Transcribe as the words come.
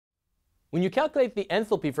When you calculate the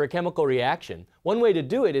enthalpy for a chemical reaction, one way to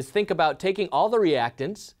do it is think about taking all the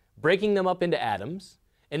reactants, breaking them up into atoms,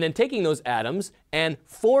 and then taking those atoms and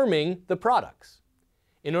forming the products.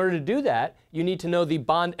 In order to do that, you need to know the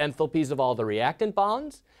bond enthalpies of all the reactant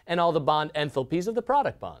bonds and all the bond enthalpies of the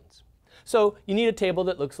product bonds. So you need a table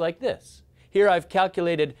that looks like this. Here I've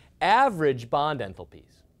calculated average bond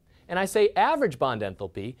enthalpies. And I say average bond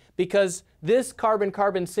enthalpy because this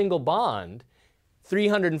carbon-carbon single bond,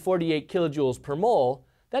 348 kilojoules per mole,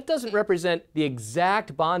 that doesn't represent the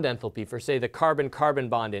exact bond enthalpy for, say, the carbon-carbon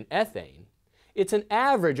bond in ethane. It's an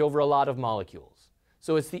average over a lot of molecules.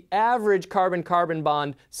 So it's the average carbon-carbon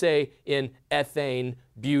bond, say, in ethane,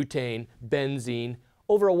 butane, benzene,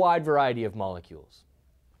 over a wide variety of molecules.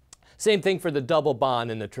 Same thing for the double bond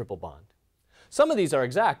and the triple bond. Some of these are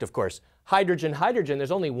exact, of course. Hydrogen-hydrogen,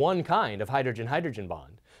 there's only one kind of hydrogen-hydrogen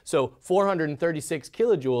bond. So 436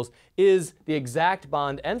 kilojoules is the exact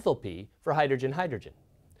bond enthalpy for hydrogen-hydrogen.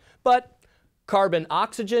 But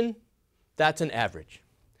carbon-oxygen, that's an average.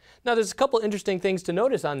 Now there's a couple interesting things to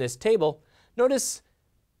notice on this table. Notice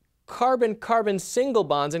carbon-carbon single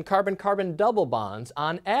bonds and carbon-carbon double bonds.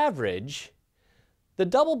 On average, the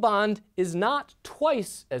double bond is not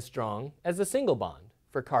twice as strong as the single bond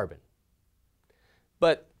for carbon.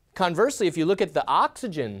 But conversely, if you look at the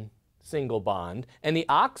oxygen single bond and the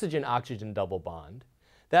oxygen-oxygen double bond,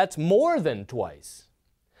 that's more than twice.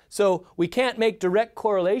 So we can't make direct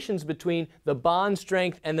correlations between the bond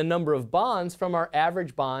strength and the number of bonds from our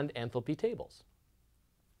average bond enthalpy tables.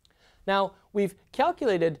 Now, we've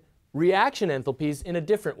calculated reaction enthalpies in a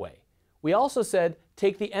different way. We also said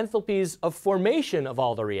take the enthalpies of formation of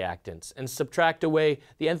all the reactants and subtract away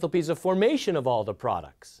the enthalpies of formation of all the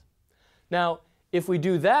products. Now, if we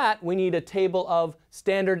do that, we need a table of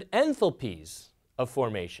standard enthalpies of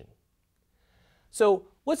formation. So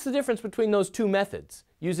what's the difference between those two methods,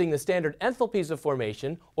 using the standard enthalpies of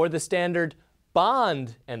formation or the standard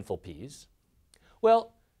bond enthalpies?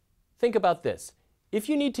 Well, think about this. If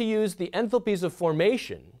you need to use the enthalpies of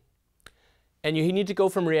formation, and you need to go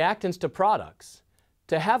from reactants to products,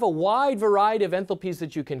 to have a wide variety of enthalpies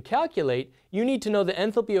that you can calculate, you need to know the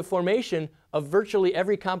enthalpy of formation of virtually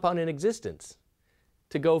every compound in existence,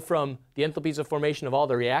 to go from the enthalpies of formation of all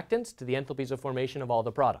the reactants to the enthalpies of formation of all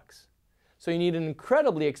the products. So you need an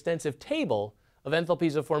incredibly extensive table of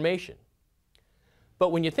enthalpies of formation. But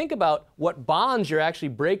when you think about what bonds you're actually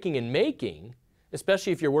breaking and making,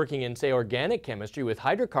 especially if you're working in, say, organic chemistry with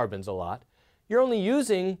hydrocarbons a lot, you're only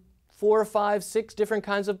using 4, 5, 6 different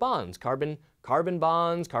kinds of bonds. Carbon-carbon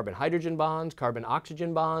bonds, carbon-hydrogen bonds,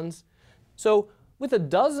 carbon-oxygen bonds. So with a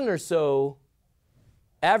dozen or so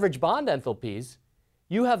average bond enthalpies,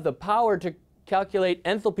 you have the power to calculate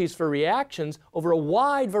enthalpies for reactions over a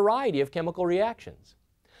wide variety of chemical reactions.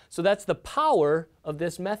 So that's the power of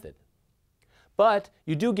this method. But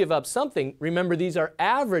you do give up something. Remember, these are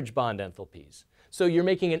average bond enthalpies. So you're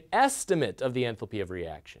making an estimate of the enthalpy of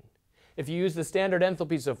reaction. If you use the standard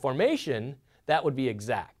enthalpies of formation, that would be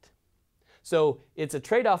exact. So it's a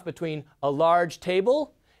trade-off between a large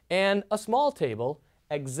table and a small table,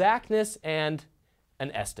 exactness and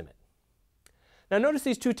an estimate. Now notice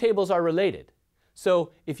these two tables are related.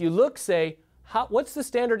 So if you look, say, what's the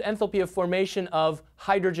standard enthalpy of formation of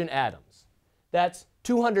hydrogen atoms? That's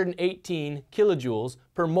 218 kilojoules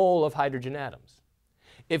per mole of hydrogen atoms.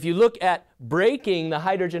 If you look at breaking the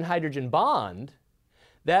hydrogen-hydrogen bond,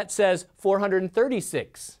 that says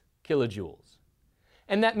 436 kilojoules.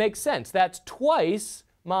 And that makes sense. That's twice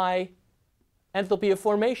my enthalpy of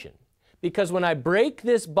formation. Because when I break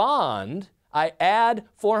this bond, I add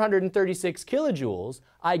 436 kilojoules,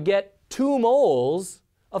 I get 2 moles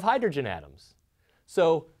of hydrogen atoms.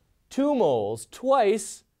 So 2 moles,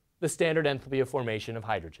 twice the standard enthalpy of formation of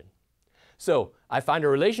hydrogen. So I find a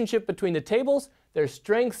relationship between the tables, their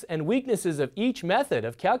strengths and weaknesses of each method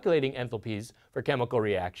of calculating enthalpies for chemical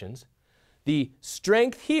reactions. The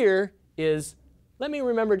strength here is, let me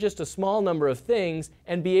remember just a small number of things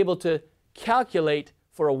and be able to calculate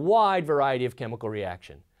for a wide variety of chemical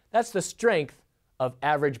reaction. That's the strength of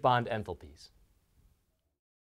average bond enthalpies.